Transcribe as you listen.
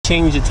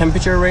change the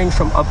temperature range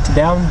from up to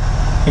down,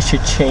 it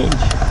should change.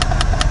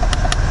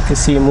 You can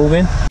see it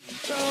moving.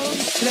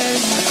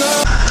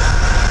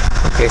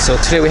 Okay, so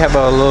today we have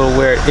a little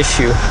weird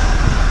issue.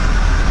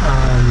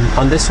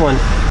 On this one,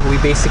 we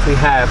basically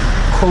have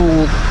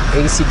cold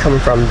AC coming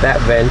from that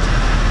vent.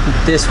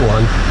 This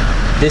one,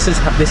 this is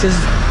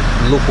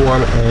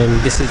lukewarm, and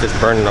this is just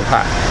burning up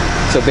hot.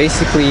 So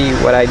basically,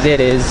 what I did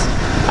is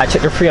I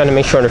checked the Freon to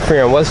make sure the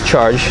Freon was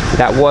charged.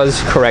 That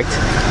was correct,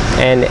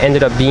 and it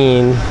ended up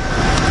being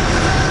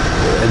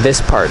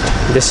this part.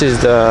 This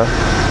is the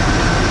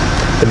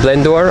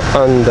blend door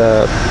on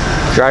the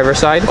driver's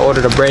side. I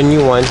ordered a brand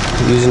new one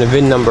using the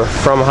VIN number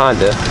from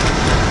Honda.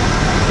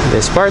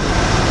 This part.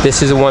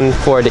 This is the one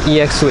for the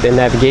EX with the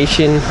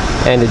navigation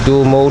and the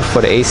dual mode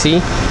for the AC.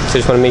 So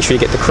just want to make sure you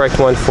get the correct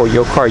one for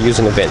your car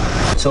using the VIN.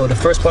 So the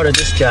first part of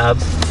this job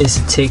is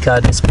to take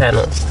out this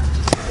panel.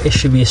 It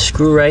should be a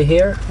screw right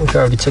here, which I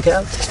already took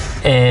out,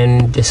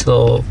 and this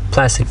little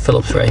plastic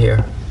Phillips right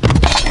here.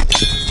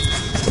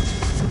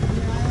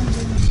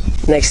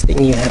 Next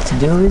thing you have to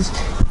do is you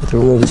have to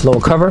remove this lower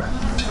cover,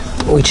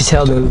 which is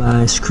held in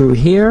by a screw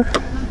here,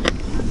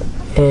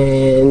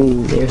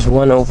 and there's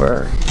one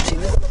over.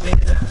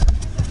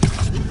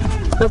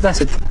 No,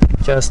 that's it.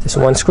 Just this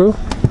one screw,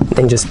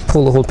 and just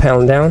pull the whole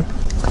panel down,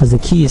 because the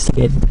key is to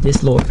get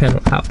this lower panel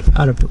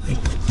out of the way.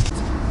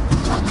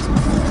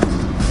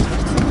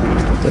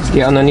 Just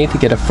get underneath to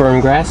get a firm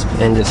grasp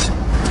and just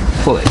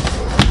pull it.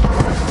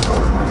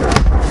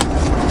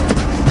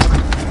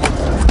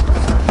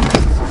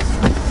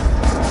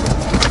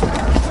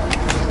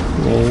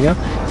 There you go.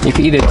 You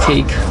can either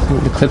take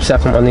the clips out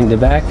from underneath the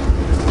back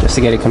just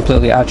to get it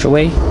completely out your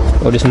way,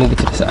 or just move it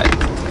to the side.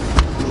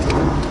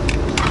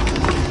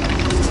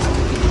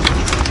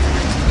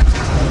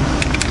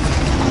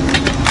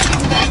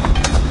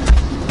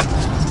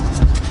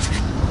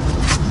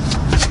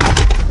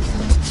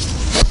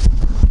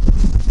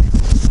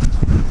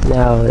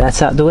 Now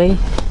that's out the way.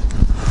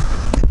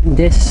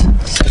 This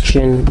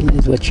section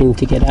is what you need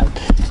to get out.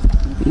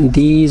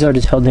 These are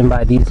just held in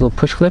by these little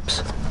push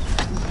clips.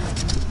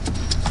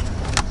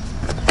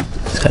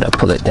 Just gotta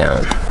pull it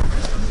down.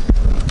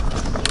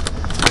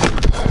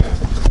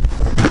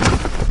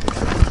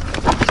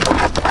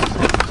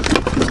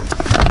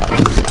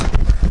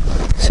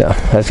 So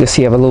as you can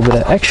see, I have a little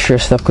bit of extra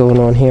stuff going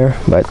on here,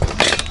 but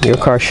your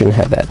car shouldn't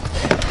have that.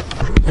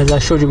 As I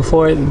showed you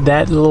before,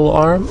 that little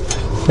arm,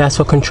 that's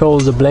what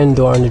controls the blend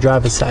door on the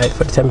driver's side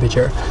for the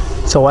temperature.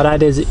 So what I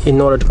did is,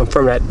 in order to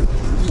confirm that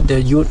the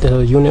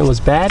unit was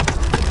bad,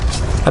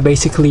 I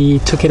basically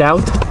took it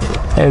out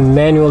and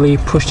manually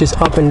pushed this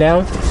up and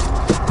down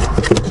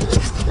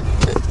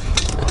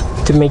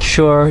to make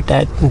sure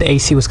that the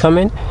AC was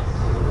coming.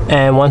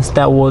 And once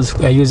that was,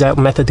 I used that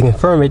method to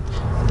confirm it,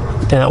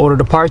 then I ordered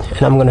the part,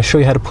 and I'm going to show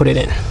you how to put it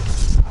in.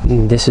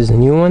 And this is the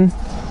new one.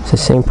 It's the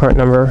same part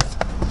number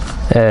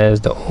as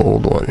the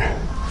old one.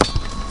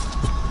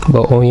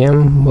 Both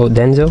OEM, both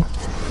Denso,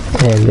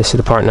 and this is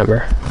the part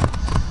number.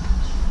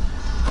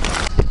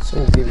 So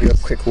I'll give you a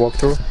quick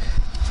walkthrough.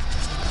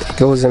 It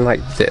goes in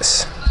like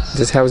this. This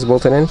is how it's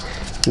bolted in.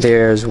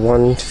 There's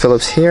one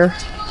Phillips here,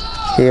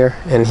 here,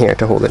 and here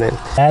to hold it in.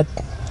 That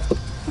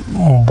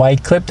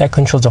white clip that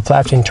controls the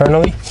flaps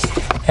internally,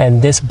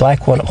 and this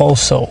black one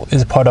also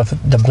is part of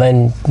the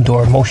blend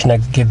door motion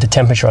that gives the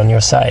temperature on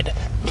your side.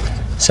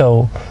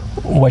 So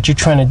what you're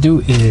trying to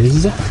do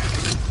is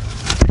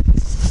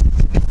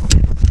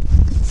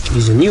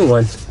use a new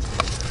one.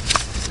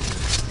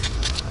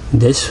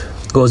 This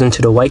goes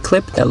into the white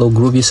clip, that little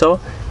groove you saw,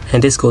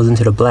 and this goes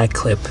into the black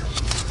clip.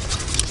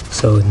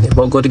 So they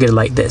both go together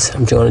like this.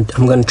 I'm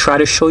gonna try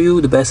to show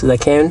you the best as I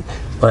can,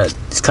 but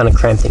it's kind of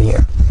cramped in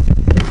here.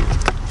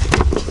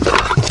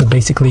 So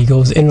basically it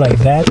goes in like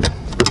that.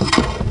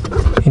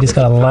 You just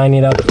gotta line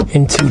it up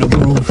into the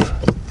groove.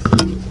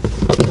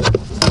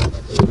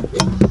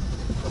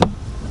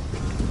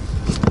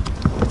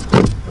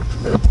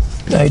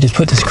 Now you just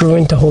put the screw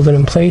in to hold it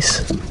in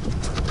place.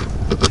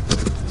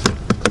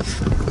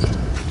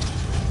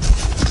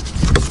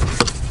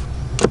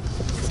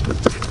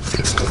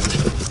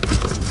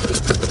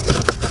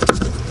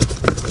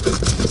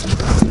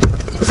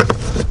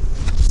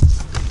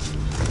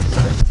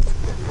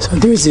 So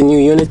there's the new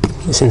unit.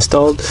 It's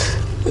installed.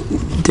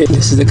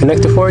 This is the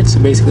connector for it, so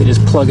basically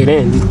just plug it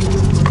in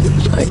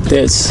like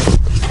this.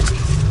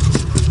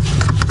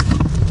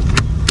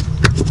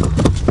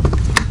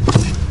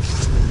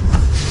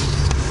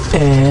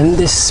 And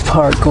this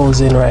part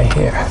goes in right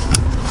here.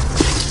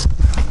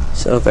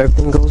 So if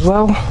everything goes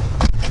well,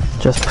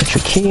 just put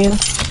your key in.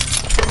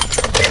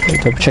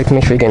 Double check to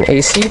make sure you're getting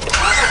AC.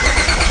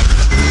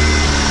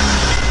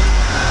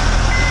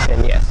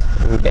 And yes,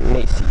 you're getting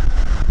AC.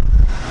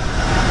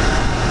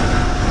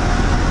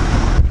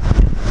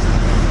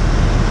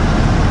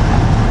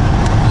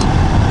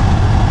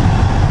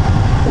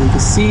 And you can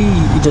see,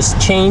 you just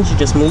change, you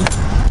just move.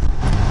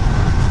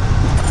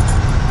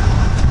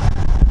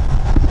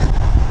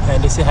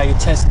 And this is how you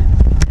test it.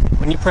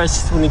 When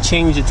you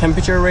change the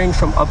temperature range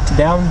from up to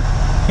down,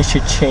 it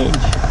should change.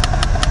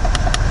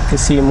 You can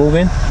see it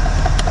moving.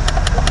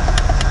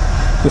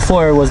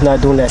 Before it was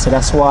not doing that, so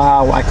that's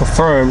why I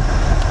confirm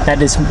that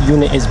this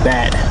unit is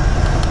bad.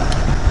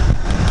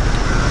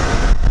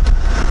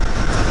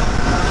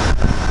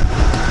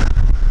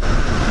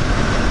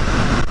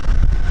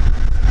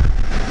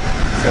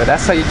 So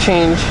that's how you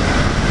change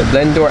the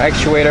blend door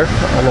actuator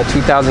on a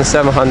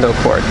 2007 Honda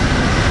Accord.